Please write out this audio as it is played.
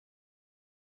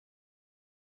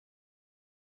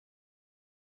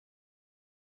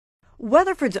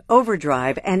Weatherford's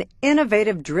Overdrive and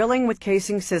innovative drilling with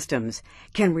casing systems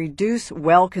can reduce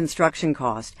well construction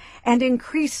costs and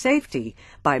increase safety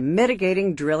by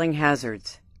mitigating drilling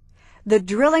hazards. The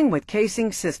drilling with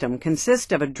casing system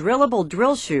consists of a drillable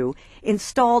drill shoe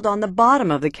installed on the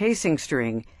bottom of the casing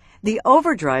string, the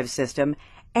Overdrive system,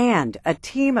 and a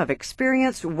team of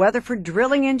experienced Weatherford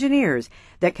drilling engineers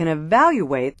that can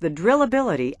evaluate the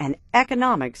drillability and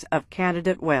economics of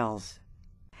candidate wells.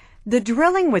 The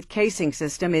drilling with casing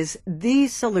system is the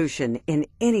solution in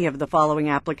any of the following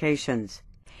applications.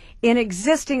 In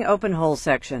existing open hole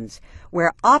sections,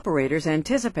 where operators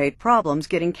anticipate problems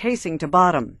getting casing to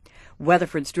bottom,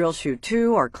 Weatherford's Drill Shoe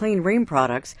 2 or Clean Ream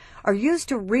products are used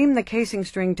to ream the casing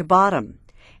string to bottom,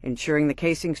 ensuring the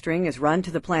casing string is run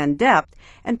to the planned depth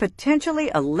and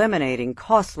potentially eliminating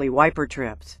costly wiper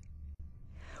trips.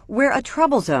 Where a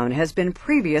trouble zone has been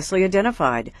previously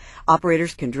identified,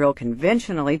 operators can drill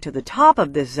conventionally to the top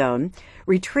of this zone,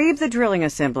 retrieve the drilling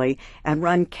assembly, and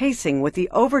run casing with the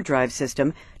Overdrive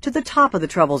system to the top of the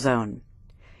trouble zone.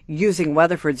 Using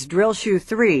Weatherford's Drill Shoe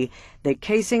 3, the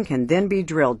casing can then be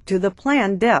drilled to the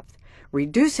planned depth,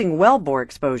 reducing well bore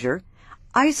exposure,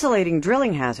 isolating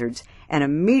drilling hazards, and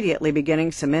immediately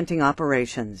beginning cementing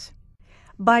operations.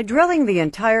 By drilling the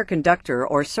entire conductor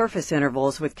or surface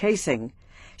intervals with casing,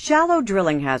 shallow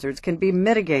drilling hazards can be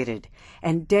mitigated,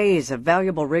 and days of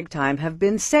valuable rig time have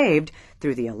been saved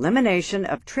through the elimination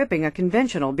of tripping a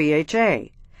conventional BHA,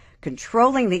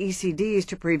 controlling the ECDs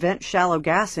to prevent shallow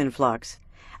gas influx,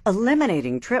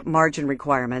 eliminating trip margin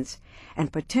requirements,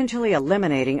 and potentially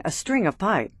eliminating a string of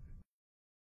pipe.